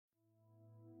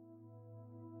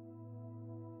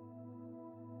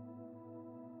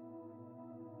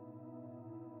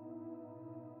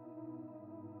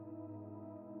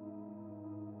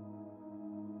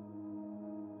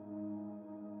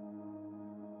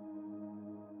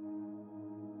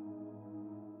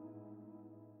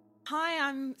Hi,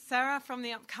 I'm Sarah from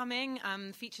The Upcoming. I'm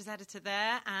the features editor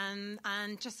there.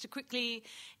 And just to quickly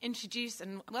introduce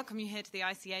and welcome you here to the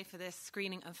ICA for this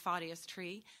screening of Fardia's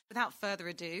Tree. Without further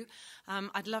ado,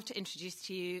 I'd love to introduce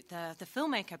to you the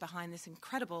filmmaker behind this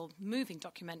incredible, moving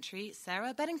documentary,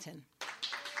 Sarah Beddington.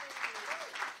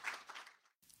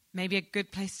 Maybe a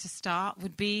good place to start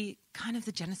would be kind of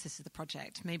the genesis of the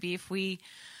project. Maybe if we,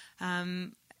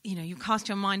 you cast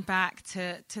your mind back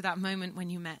to that moment when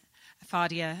you met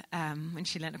Fardia, when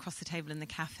she leant across the table in the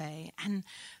cafe. And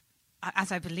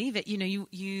as I believe it,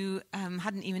 you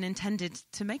hadn't even intended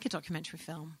to make a documentary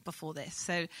film before this.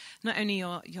 So not only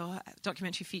your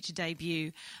documentary feature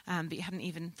debut, but you hadn't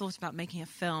even thought about making a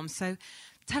film. So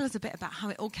tell us a bit about how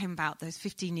it all came about those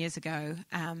 15 years ago,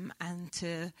 and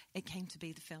it came to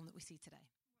be the film that we see today.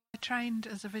 I trained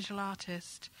as a visual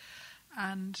artist,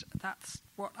 and that's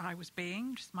what I was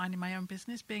being, just minding my own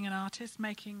business, being an artist,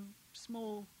 making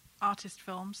small artist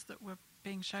films that were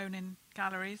being shown in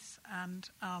galleries. And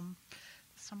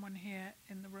someone here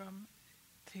in the room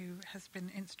who has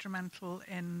been instrumental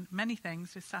in many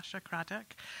things is Sasha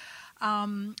Craddock,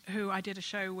 who I did a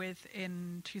show with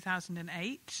in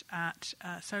 2008 at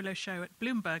a solo show at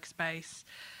Bloomberg Space.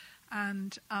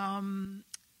 And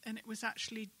it was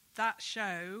actually that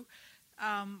show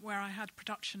where I had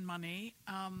production money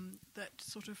that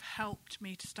sort of helped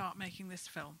me to start making this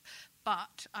film.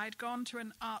 But I'd gone to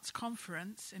an arts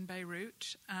conference in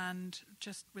Beirut, and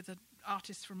just with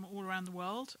artists from all around the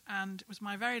world, and it was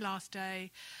my very last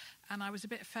day, and I was a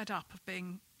bit fed up of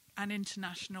being an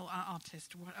international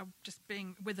artist, just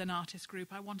being with an artist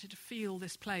group. I wanted to feel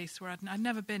this place where I'd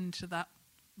never been to that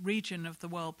region of the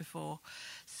world before.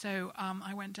 So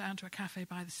I went down to a cafe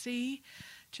by the sea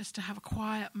just to have a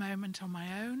quiet moment on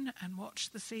my own and watch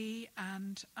the sea.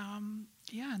 And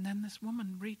and then this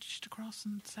woman reached across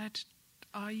and said,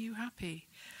 "Are you happy?"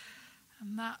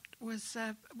 And that was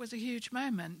a huge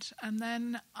moment. And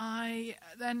then I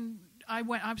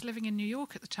went. I was living in New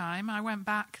York at the time. I went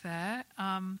back there,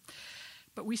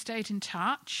 but we stayed in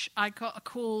touch. I got a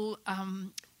call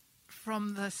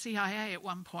from the CIA at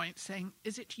one point saying,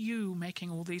 "Is it you making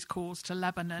all these calls to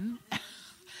Lebanon?"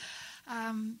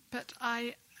 But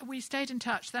we stayed in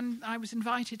touch. Then I was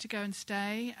invited to go and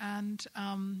stay, and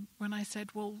when I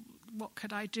said, "Well, what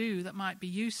could I do that might be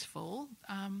useful?"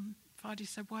 Fardia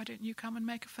said, "Why don't you come and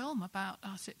make a film about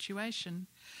our situation?"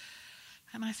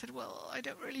 And I said, "Well, I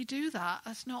don't really do that.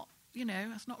 That's not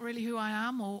really who I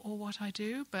am or what I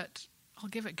do, but I'll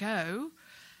give it a go."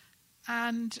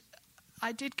 And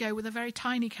I did go with a very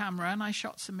tiny camera, and I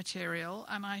shot some material,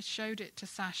 and I showed it to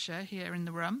Sasha here in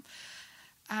the room.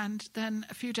 And then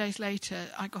a few days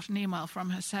later, I got an email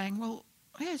from her saying, "Well,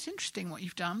 yeah, it's interesting what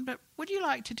you've done, but would you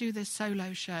like to do this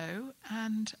solo show?"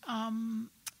 And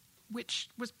which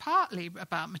was partly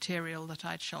about material that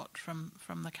I'd shot from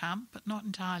the camp, but not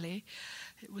entirely.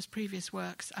 It was previous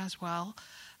works as well.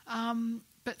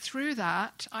 But through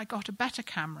that, I got a better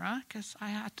camera, because I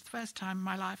had, the first time in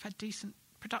my life, had decent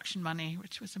production money,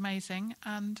 which was amazing.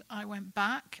 And I went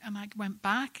back, and I went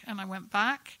back, and I went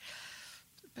back.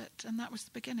 And that was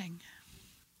the beginning.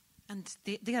 And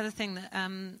the other thing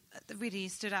that really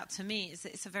stood out to me is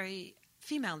that it's a very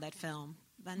female-led film.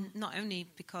 And not only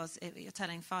because you're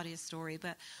telling Fardia's story,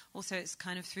 but also it's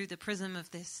kind of through the prism of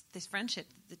this friendship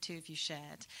that the two of you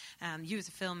shared. You as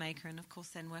a filmmaker, and of course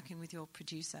then working with your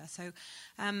producer. So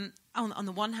on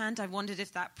the one hand, I wondered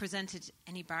if that presented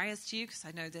any barriers to you, because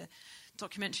I know the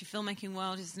documentary filmmaking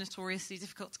world is notoriously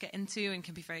difficult to get into and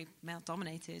can be very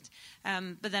male-dominated.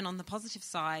 But then on the positive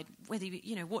side, what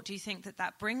do you think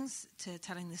that brings to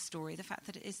telling this story, the fact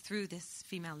that it is through this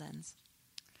female lens?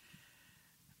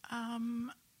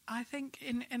 I think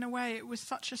in a way it was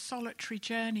such a solitary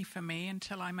journey for me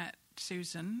until I met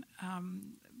Susan,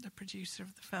 the producer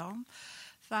of the film,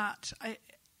 that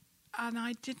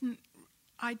I did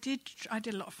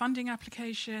a lot of funding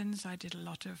applications. I did a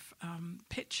lot of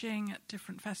pitching at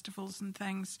different festivals and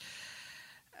things,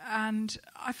 and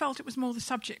I felt it was more the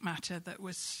subject matter that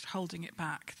was holding it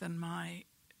back than my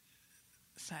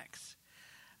sex.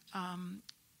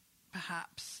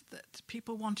 Perhaps that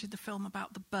people wanted the film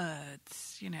about the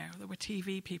birds. There were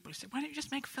TV people who said, "Why don't you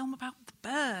just make a film about the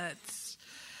birds?"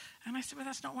 And I said, "Well,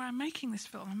 that's not why I'm making this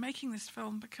film. I'm making this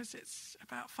film because it's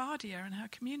about Fardia and her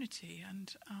community."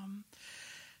 And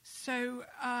so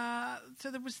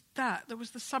there was that. There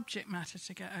was the subject matter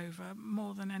to get over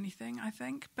more than anything, I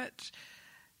think. But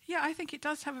yeah, I think it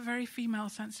does have a very female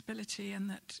sensibility, and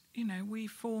that, we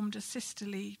formed a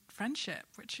sisterly friendship,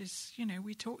 which is,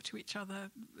 we talk to each other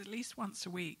at least once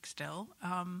a week still.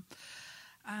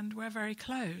 and we're very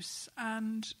close.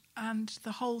 And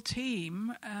the whole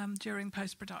team during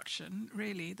post-production,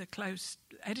 really the close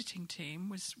editing team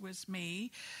was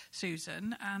me,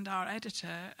 Susan, and our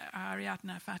editor,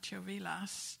 Ariadna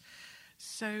Fatio-Vilas.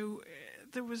 So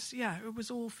there was, it was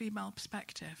all female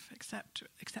perspective,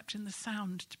 except in the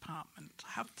sound department,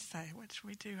 I have to say, which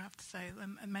we do have to say,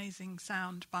 an amazing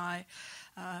sound by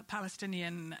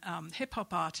Palestinian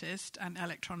hip-hop artist and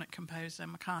electronic composer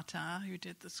Makata, who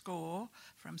did the score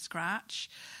from scratch,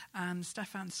 and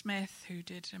Stefan Smith, who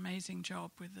did an amazing job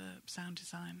with the sound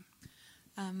design.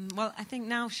 Well, I think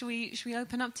now, should we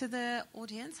open up to the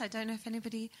audience? I don't know if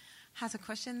anybody has a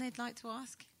question they'd like to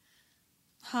ask.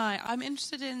 Hi, I'm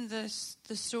interested in the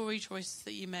story choices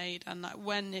that you made, and that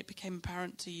when it became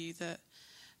apparent to you that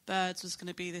birds was going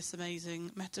to be this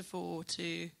amazing metaphor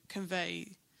to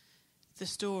convey the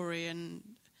story, and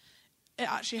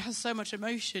it actually has so much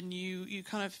emotion. You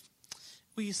kind of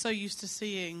were so used to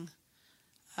seeing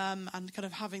and kind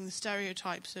of having the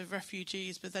stereotypes of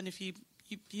refugees, but then if you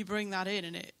bring that in,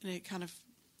 and it kind of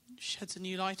sheds a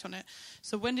new light on it.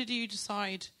 So when did you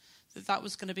decide that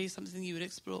was going to be something you would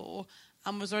explore?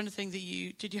 And was there anything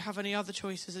did you have any other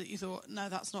choices that you thought, no,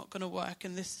 that's not going to work,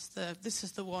 and this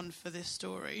is the one for this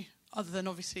story, other than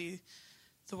obviously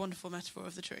the wonderful metaphor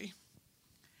of the tree?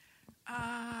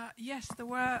 Yes, there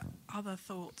were other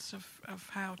thoughts of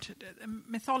how to.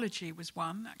 Mythology was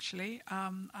one, actually.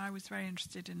 I was very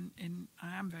interested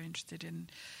I am very interested in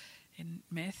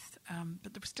myth,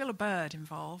 but there was still a bird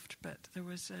involved. But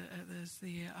there's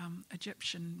the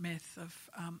Egyptian myth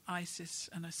of Isis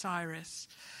and Osiris.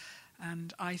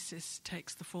 And Isis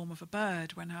takes the form of a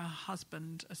bird when her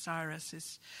husband, Osiris,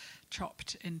 is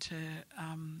chopped into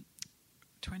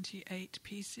 28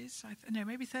 pieces,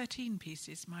 maybe 13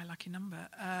 pieces, my lucky number,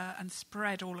 and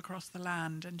spread all across the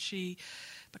land. And she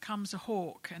becomes a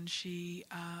hawk, and she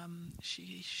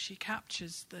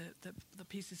captures the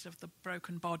pieces of the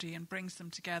broken body and brings them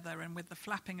together. And with the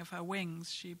flapping of her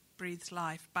wings, she breathes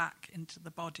life back into the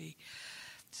body.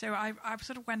 So I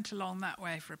sort of went along that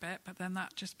way for a bit, but then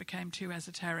that just became too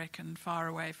esoteric and far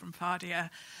away from Fardia.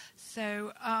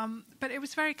 So, but it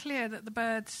was very clear that the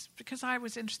birds, because I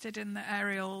was interested in the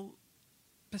aerial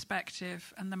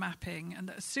perspective and the mapping, and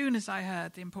that as soon as I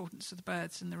heard the importance of the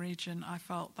birds in the region, I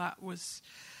felt that was,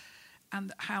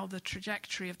 and how the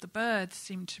trajectory of the birds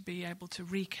seemed to be able to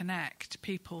reconnect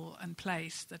people and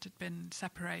place that had been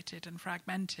separated and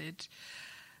fragmented.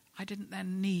 I didn't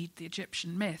then need the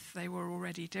Egyptian myth. They were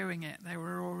already doing it. They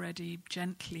were already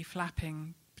gently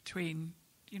flapping between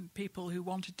people who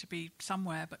wanted to be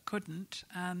somewhere but couldn't,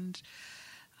 and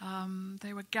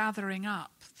they were gathering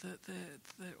up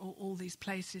all these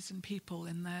places and people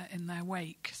in their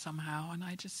wake somehow. And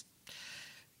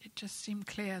it just seemed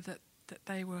clear that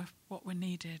they were what were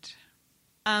needed.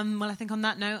 Well, I think on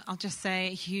that note, I'll just say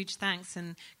a huge thanks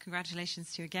and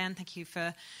congratulations to you again. Thank you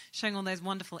for sharing all those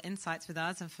wonderful insights with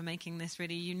us and for making this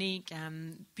really unique,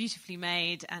 beautifully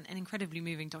made and an incredibly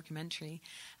moving documentary.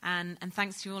 And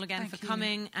thanks to you all again for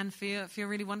coming and for your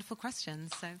really wonderful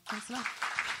questions. So thanks a lot.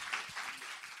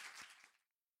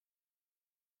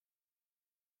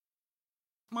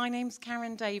 My name's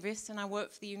Karen Davis, and I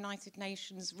work for the United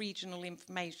Nations Regional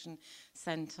Information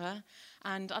Centre.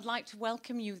 And I'd like to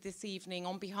welcome you this evening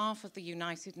on behalf of the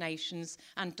United Nations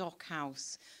and Dock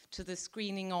House to the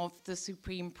screening of The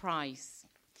Supreme Price.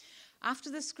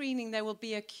 After the screening, there will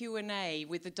be a Q&A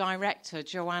with the director,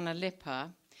 Joanna Lipper,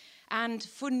 and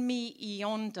Funmi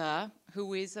Iyonda,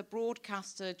 who is a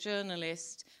broadcaster,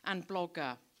 journalist, and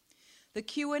blogger. The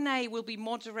Q&A will be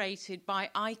moderated by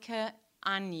Ika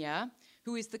Anya,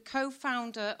 who is the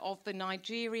co-founder of the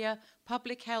Nigeria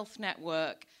Public Health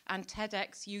Network and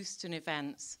TEDx Houston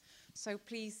events. So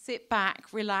please sit back,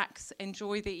 relax,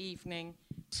 enjoy the evening.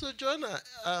 So Joanna,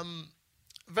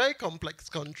 very complex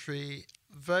country,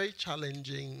 very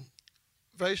challenging,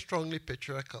 very strongly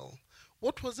patriarchal.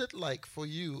 What was it like for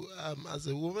you as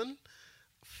a woman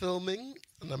filming,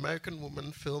 an American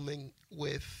woman filming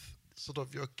with sort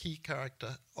of your key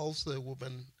character, also a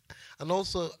woman? And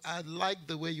also, I like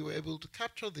the way you were able to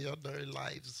capture the ordinary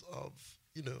lives of,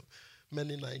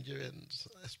 many Nigerians,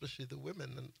 especially the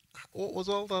women. And what was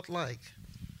all that like?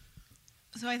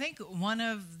 So I think one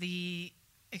of the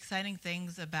exciting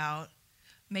things about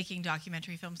making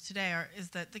documentary films today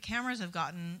is that the cameras have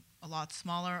gotten a lot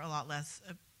smaller, a lot less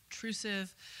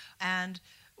obtrusive, and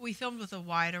we filmed with a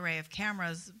wide array of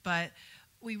cameras, but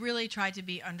we really tried to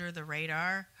be under the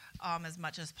radar as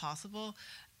much as possible.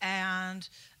 And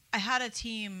I had a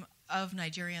team of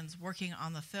Nigerians working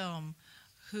on the film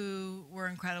who were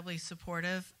incredibly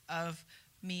supportive of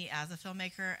me as a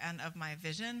filmmaker and of my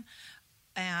vision.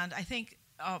 And I think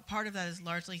part of that is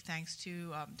largely thanks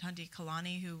to Tundi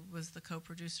Kalani, who was the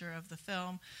co-producer of the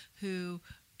film, who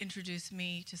introduced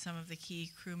me to some of the key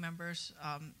crew members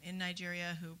in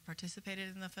Nigeria who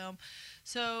participated in the film.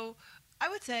 So I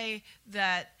would say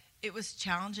that it was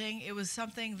challenging. It was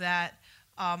something that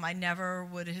I never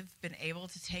would have been able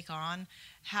to take on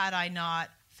had I not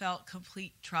felt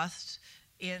complete trust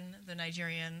in the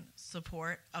Nigerian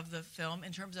support of the film.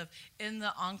 In terms of in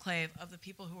the enclave of the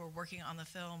people who were working on the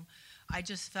film, I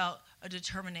just felt a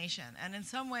determination. And in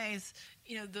some ways,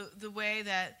 you know, the way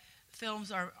that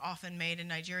films are often made in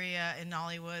Nigeria, in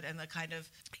Nollywood, and the kind of,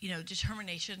 you know,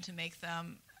 determination to make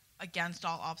them against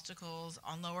all obstacles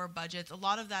on lower budgets, a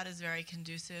lot of that is very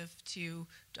conducive to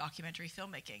documentary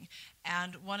filmmaking.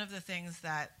 And one of the things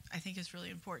that I think is really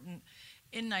important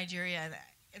in Nigeria, and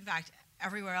in fact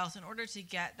everywhere else, in order to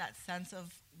get that sense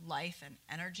of life and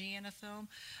energy in a film,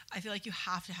 I feel like you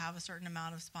have to have a certain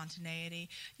amount of spontaneity.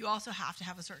 You also have to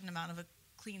have a certain amount of a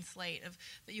clean slate, of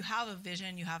that you have a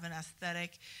vision, you have an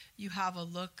aesthetic, you have a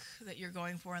look that you're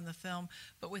going for in the film,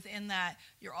 but within that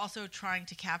you're also trying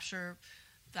to capture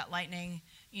that lightning,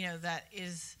 you know, that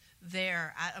is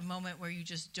there at a moment where you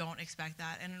just don't expect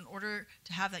that. And in order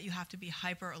to have that, you have to be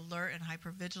hyper alert and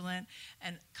hyper vigilant,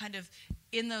 and kind of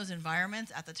in those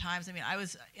environments at the times. I mean, I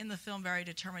was in the film very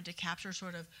determined to capture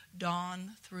sort of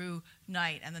dawn through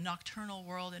night, and the nocturnal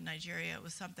world in Nigeria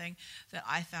was something that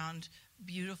I found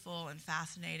beautiful and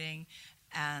fascinating,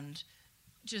 and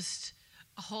just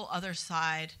a whole other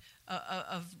side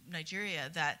of Nigeria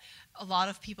that a lot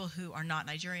of people who are not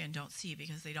Nigerian don't see,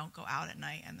 because they don't go out at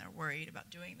night and they're worried about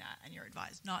doing that, and you're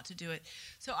advised not to do it.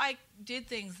 So I did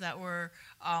things that were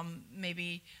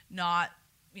maybe not,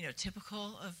 you know,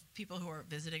 typical of people who are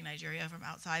visiting Nigeria from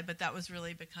outside, but that was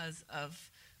really because of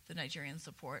the Nigerian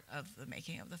support of the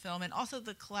making of the film, and also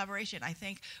the collaboration. I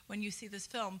think when you see this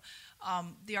film,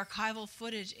 the archival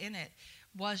footage in it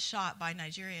was shot by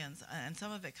Nigerians, and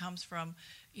some of it comes from,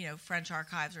 you know, French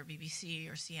archives or BBC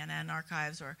or CNN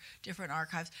archives or different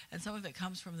archives, and some of it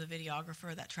comes from the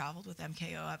videographer that traveled with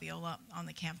MKO Abiola on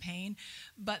the campaign.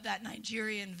 But that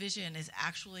Nigerian vision is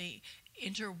actually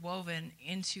interwoven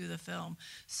into the film.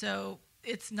 So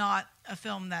it's not a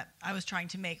film that I was trying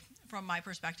to make from my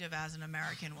perspective as an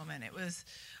American woman. It was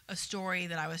a story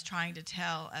that I was trying to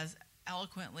tell as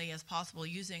eloquently as possible,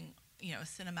 using, you know,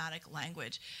 cinematic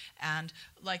language, and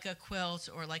like a quilt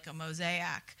or like a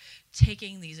mosaic,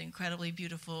 taking these incredibly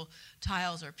beautiful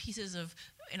tiles or pieces of,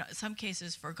 in some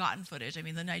cases, forgotten footage. I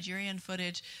mean, the Nigerian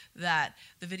footage that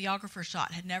the videographer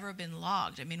shot had never been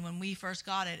logged. I mean, when we first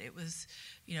got it, it was,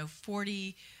 you know,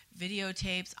 40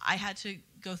 videotapes. I had to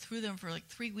go through them for like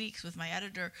 3 weeks with my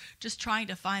editor, just trying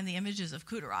to find the images of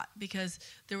Kudarat, because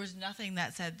there was nothing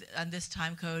that said, this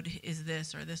time code is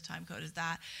this or this time code is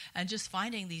that, and just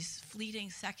finding these fleeting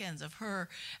seconds of her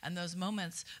and those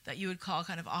moments that you would call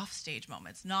kind of offstage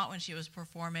moments, not when she was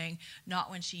performing, not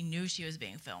when she knew she was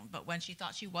being filmed, but when she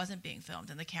thought she wasn't being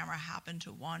filmed and the camera happened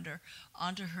to wander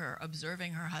onto her,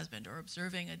 observing her husband or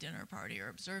observing a dinner party or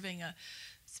observing a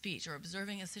speech or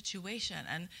observing a situation,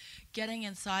 and getting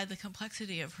inside the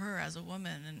complexity of her as a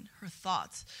woman and her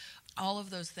thoughts. All of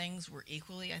those things were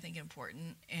equally, I think,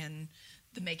 important in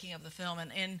the making of the film,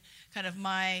 and in kind of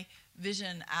my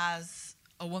vision as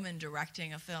a woman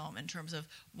directing a film, in terms of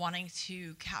wanting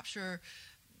to capture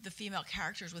the female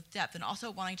characters with depth, and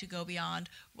also wanting to go beyond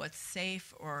what's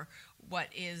safe or what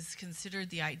is considered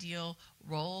the ideal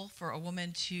role for a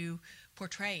woman to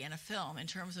portray in a film, in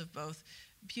terms of both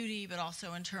beauty, but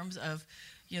also in terms of,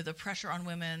 you know, the pressure on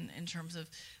women in terms of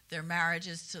their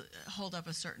marriages to hold up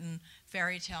a certain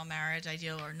fairy tale marriage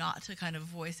ideal, or not to kind of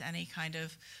voice any kind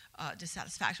of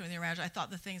dissatisfaction with their marriage. I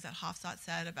thought the things that Hafsat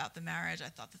said about the marriage, I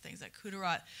thought the things that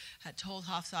Kudarat had told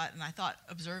Hafsat, and I thought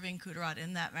observing Kudarat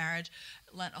in that marriage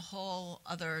lent a whole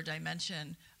other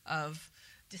dimension of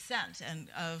dissent and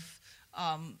of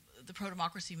the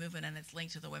pro-democracy movement and its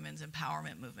link to the women's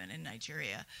empowerment movement in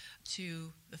Nigeria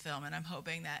to the film. And I'm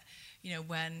hoping that, you know,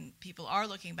 when people are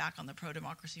looking back on the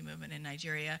pro-democracy movement in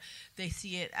Nigeria, they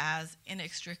see it as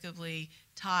inextricably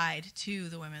tied to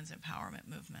the women's empowerment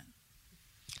movement.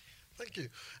 Thank you.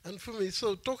 And for me,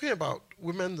 so talking about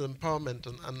women's empowerment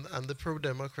and the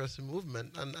pro-democracy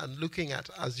movement, and looking at,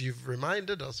 as you've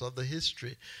reminded us of the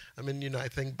history, I mean, you know, I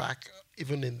think back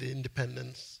even in the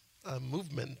independence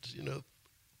movement, you know,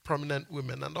 prominent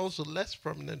women and also less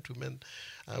prominent women,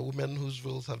 women whose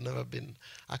roles have never been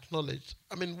acknowledged.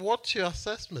 I mean, what's your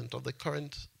assessment of the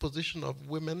current position of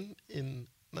women in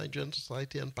Nigerian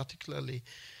society, and particularly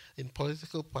in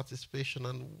political participation,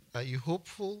 and are you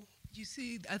hopeful? You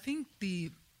see, I think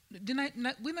the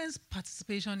women's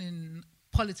participation in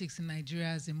politics in Nigeria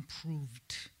has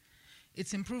improved.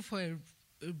 it's improved for a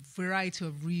variety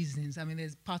of reasons. I mean,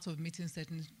 there's part of meeting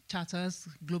certain charters,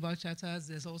 global charters.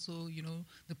 There's also,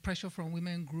 the pressure from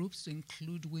women groups to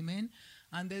include women.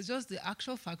 And there's just the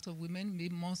actual fact of women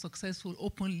being more successful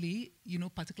openly,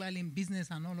 particularly in business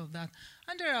and all of that.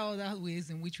 And there are other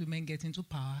ways in which women get into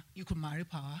power. You could marry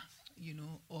power,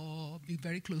 or be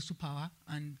very close to power,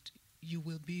 and you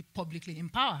will be publicly in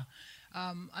power.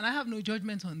 And I have no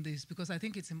judgment on this, because I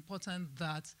think it's important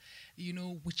that,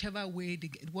 whichever way,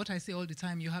 what I say all the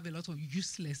time, you have a lot of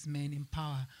useless men in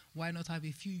power. Why not have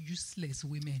a few useless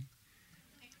women?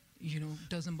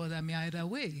 Doesn't bother me either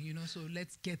way, so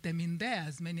let's get them in there,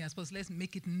 as many as possible. Let's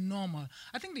make it normal.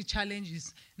 I think the challenge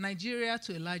is Nigeria,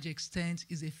 to a large extent,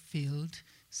 is a failed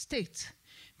state.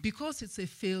 Because it's a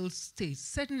failed state,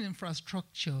 certain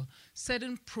infrastructure,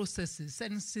 certain processes,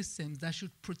 certain systems that should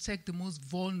protect the most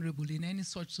vulnerable in any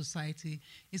such society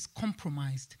is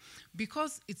compromised.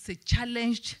 Because it's a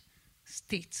challenged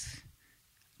state,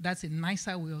 that's a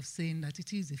nicer way of saying that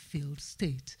it is a failed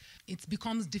state. It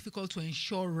becomes difficult to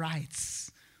ensure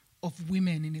rights of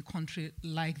women in a country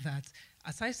like that.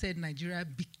 As I said, Nigeria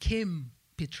became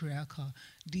patriarchal.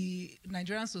 The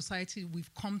Nigerian society we've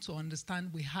come to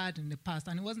understand we had in the past,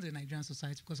 and it wasn't a Nigerian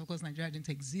society because, of course, Nigeria didn't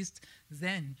exist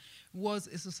then, was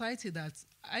a society that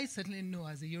I certainly know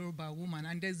as a Yoruba woman,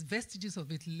 and there's vestiges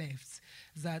of it left,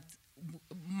 that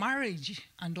marriage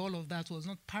and all of that was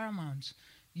not paramount.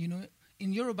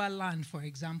 In Yoruba land, for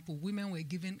example, women were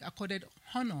accorded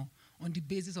honor on the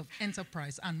basis of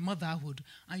enterprise and motherhood,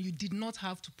 and you did not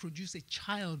have to produce a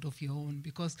child of your own,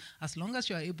 because as long as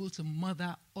you are able to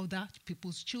mother other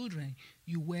people's children,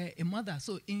 you were a mother.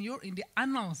 So in the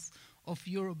annals of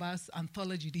Yoruba's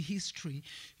anthology, the history,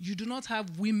 you do not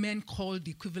have women called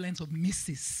the equivalent of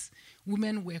Mrs.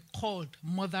 Women were called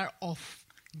mother of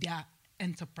their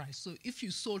enterprise. So if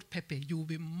you sold pepper, you will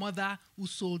be mother who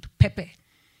sold pepper.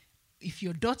 If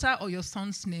your daughter or your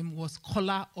son's name was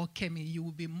Kola or Kemi, you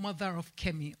would be mother of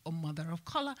Kemi or mother of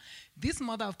Kola. This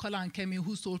mother of Kola and Kemi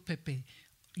who sold Pepe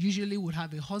usually would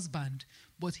have a husband,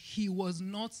 but he was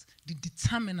not the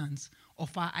determinant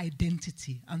of her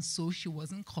identity, and so she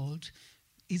wasn't called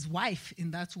his wife in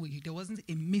that way. There wasn't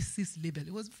a Mrs. label.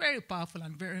 It was very powerful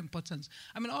and very important.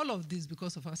 I mean, all of this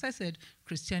because of, as I said,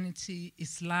 Christianity,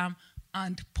 Islam,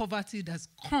 and poverty that's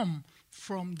come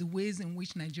from the ways in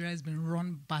which Nigeria has been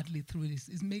run badly through this.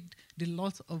 It's made the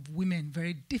lot of women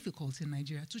very difficult in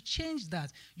Nigeria. To change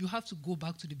that, you have to go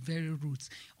back to the very roots.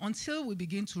 Until we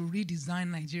begin to redesign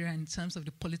Nigeria in terms of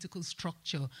the political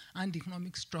structure and the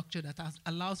economic structure that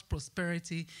allows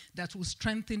prosperity, that will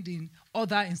strengthen the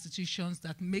other institutions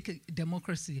that make a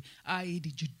democracy, i.e.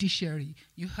 the judiciary.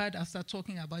 You heard us start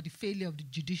talking about the failure of the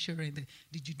judiciary,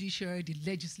 the judiciary, the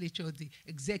legislature, the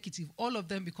executive, all of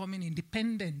them becoming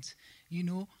independent,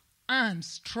 and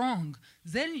strong.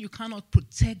 Then you cannot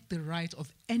protect the right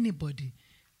of anybody,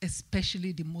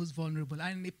 especially the most vulnerable.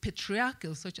 And in a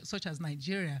patriarchal such as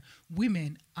Nigeria,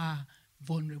 women are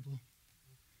vulnerable.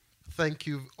 Thank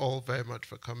you all very much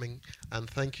for coming, and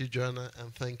thank you, Joanna,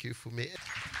 and thank you, Fumi.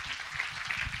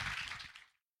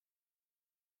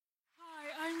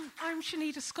 I'm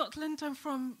Shanida Scotland. I'm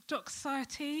from Doc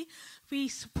Society. We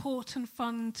support and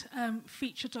fund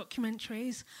feature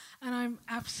documentaries, and I'm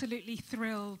absolutely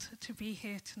thrilled to be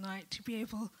here tonight, to be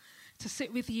able to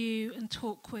sit with you and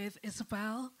talk with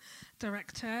Isabel,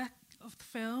 director of the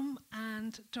film,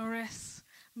 and Doris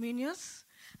Munoz,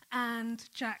 and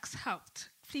Jax Haupt.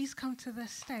 Please come to the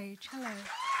stage. Hello.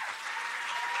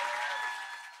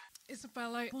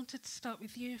 Isabel, I wanted to start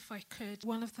with you if I could.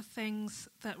 One of the things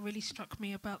that really struck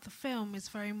me about the film is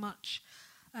very much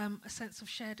a sense of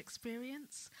shared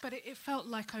experience, but it felt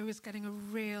like I was getting a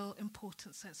real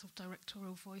important sense of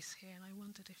directorial voice here, and I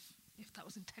wondered if that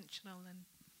was intentional and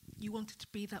you wanted to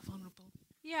be that vulnerable.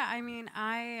 Yeah, I mean,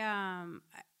 I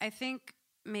think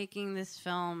making this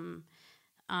film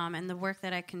and the work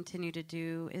that I continue to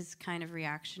do is kind of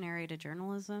reactionary to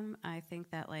journalism. I think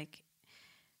that,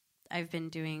 I've been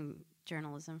doing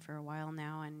journalism for a while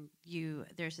now, and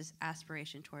there's this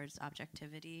aspiration towards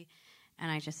objectivity,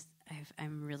 and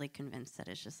I'm really convinced that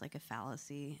it's just like a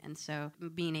fallacy, and so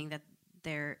meaning that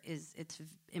it's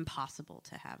impossible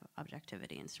to have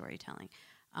objectivity in storytelling,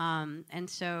 and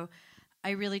so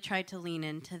I really tried to lean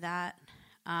into that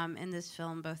in this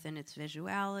film, both in its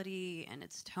visuality and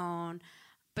its tone,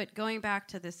 but going back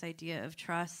to this idea of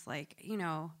trust,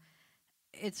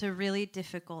 it's a really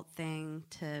difficult thing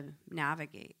to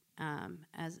navigate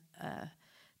as a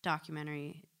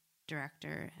documentary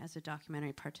director, as a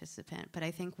documentary participant. But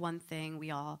I think one thing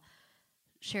we all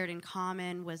shared in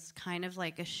common was kind of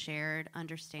like a shared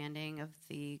understanding of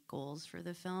the goals for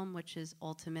the film, which is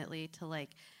ultimately to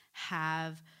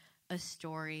have a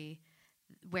story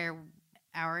where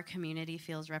our community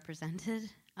feels represented,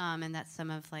 and that some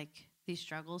of like these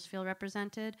struggles feel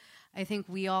represented. I think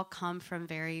we all come from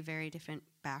very, very different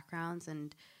backgrounds,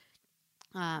 and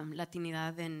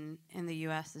Latinidad in the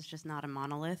U.S. is just not a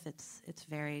monolith. It's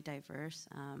very diverse.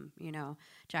 You know,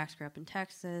 Jax grew up in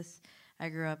Texas. I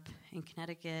grew up in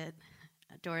Connecticut.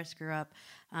 Doris grew up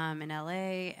in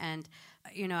L.A. And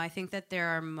you know, I think that there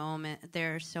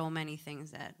are so many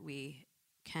things that we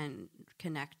can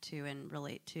connect to and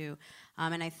relate to.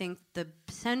 And I think the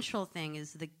central thing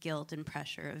is the guilt and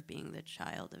pressure of being the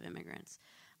child of immigrants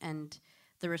and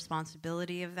the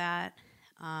responsibility of that,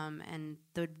 and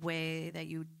the way that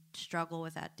you struggle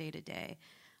with that day to day.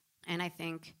 And I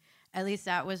think at least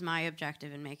that was my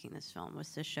objective in making this film,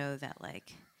 was to show that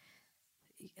like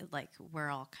we're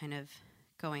all kind of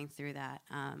going through that.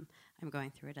 I'm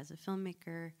going through it as a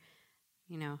filmmaker.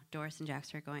 You know, Doris and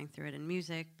Jax are going through it in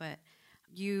music, but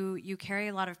you carry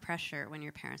a lot of pressure when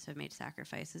your parents have made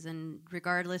sacrifices, and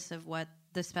regardless of what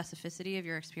the specificity of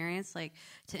your experience, like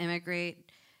to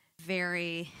immigrate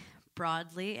very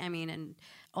broadly, I mean, and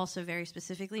also very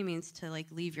specifically means to like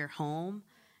leave your home,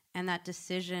 and that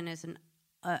decision is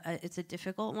it's a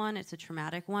difficult one, it's a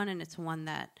traumatic one, and it's one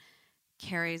that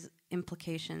carries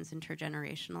implications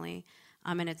intergenerationally,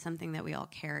 and it's something that we all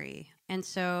carry. And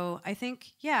so I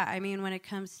think, yeah, I mean, when it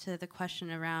comes to the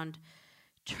question around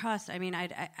trust, I mean,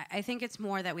 I think it's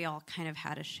more that we all kind of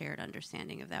had a shared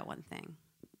understanding of that one thing.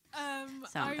 I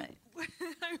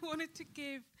wanted to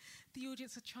give the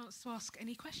audience a chance to ask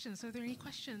any questions. Are there any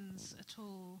questions at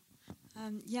all?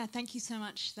 Yeah, thank you so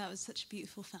much. That was such a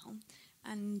beautiful film.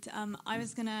 And I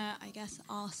was going to, I guess,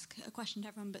 ask a question to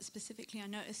everyone, but specifically I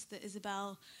noticed that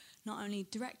Isabel not only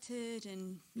directed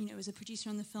and, you know, was a producer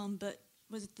on the film, but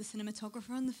was the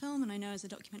cinematographer on the film. And I know as a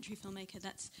documentary filmmaker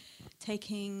that's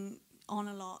taking on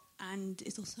a lot, and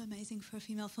it's also amazing for a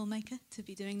female filmmaker to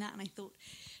be doing that, and I thought,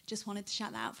 just wanted to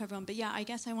shout that out for everyone. But yeah, I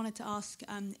guess I wanted to ask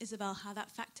Isabel how that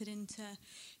factored into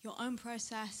your own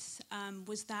process.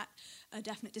 Was that a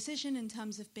definite decision in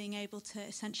terms of being able to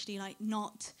essentially like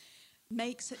not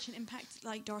make such an impact,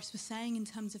 like Doris was saying, in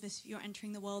terms of as you're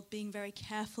entering the world, being very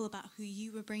careful about who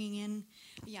you were bringing in?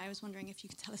 But yeah, I was wondering if you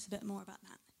could tell us a bit more about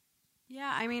that. Yeah,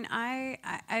 I mean,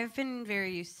 I've been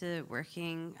very used to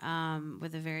working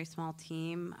with a very small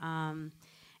team,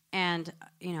 and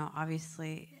you know,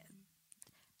 obviously,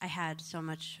 I had so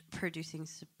much producing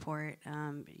support,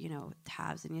 you know, with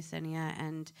Tabs and Yesenia,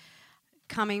 and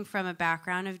coming from a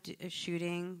background of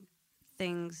shooting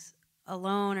things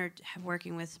alone or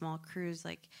working with small crews,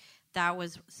 like that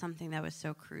was something that was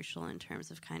so crucial in terms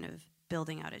of kind of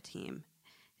building out a team,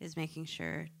 is making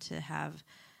sure to have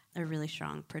a really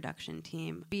strong production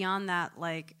team. Beyond that,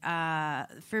 like,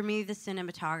 for me, the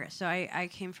cinematographer, so I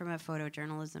came from a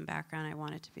photojournalism background. I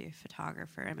wanted to be a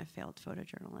photographer. I'm a failed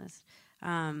photojournalist.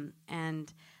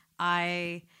 And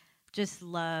I just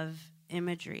love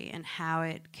imagery and how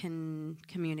it can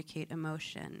communicate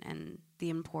emotion and the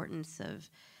importance of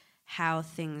how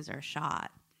things are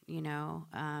shot, you know.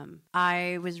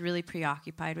 I was really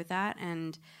preoccupied with that,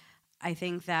 and I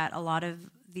think that a lot of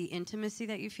the intimacy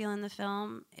that you feel in the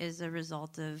film is a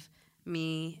result of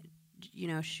me, you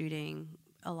know, shooting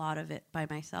a lot of it by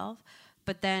myself.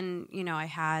 But then, you know, I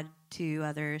had two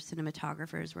other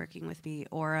cinematographers working with me,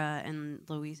 Aura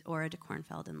de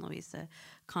Kornfeld and Louisa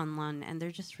Conlon, and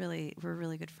we're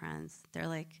really good friends. They're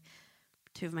like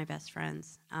two of my best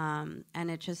friends. And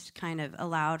it just kind of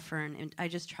allowed for I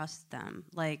just trust them.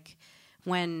 Like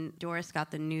when Doris got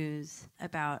the news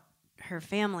about her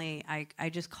family, I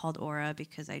just called Aura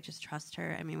because I just trust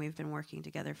her. I mean, we've been working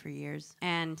together for years.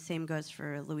 And same goes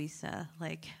for Louisa.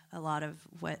 Like, a lot of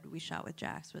what we shot with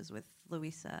Jax was with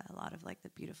Louisa, a lot of, like, the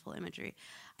beautiful imagery.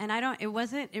 And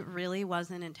it really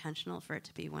wasn't intentional for it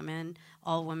to be women,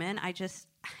 all women. I just,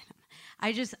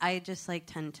 like,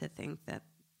 tend to think that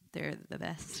they're the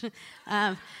best.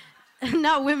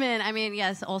 Not women, I mean,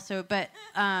 yes, also, but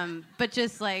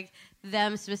just, like,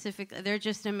 them specifically, they're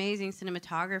just amazing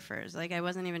cinematographers. Like, I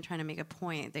wasn't even trying to make a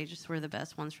point. They just were the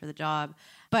best ones for the job.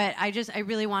 But I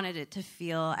really wanted it to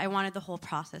feel, I wanted the whole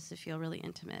process to feel really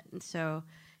intimate. And so,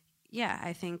 yeah,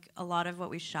 I think a lot of what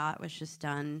we shot was just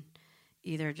done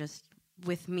either just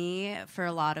with me for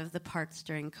a lot of the parts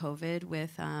during COVID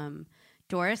with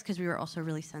Doris, because we were also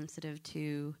really sensitive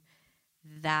to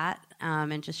that,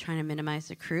 and just trying to minimize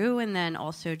the crew. And then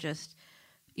also just,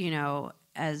 you know,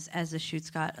 as the shoots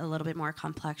got a little bit more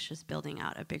complex, just building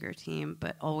out a bigger team,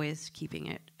 but always keeping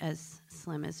it as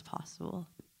slim as possible.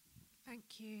 Thank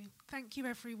Thank you. Thank you,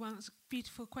 everyone. It's a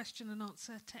beautiful question and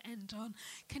answer to end on.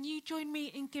 Can you join me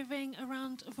in giving a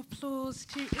round of applause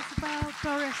to Isabel,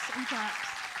 Doris, and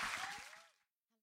Jax?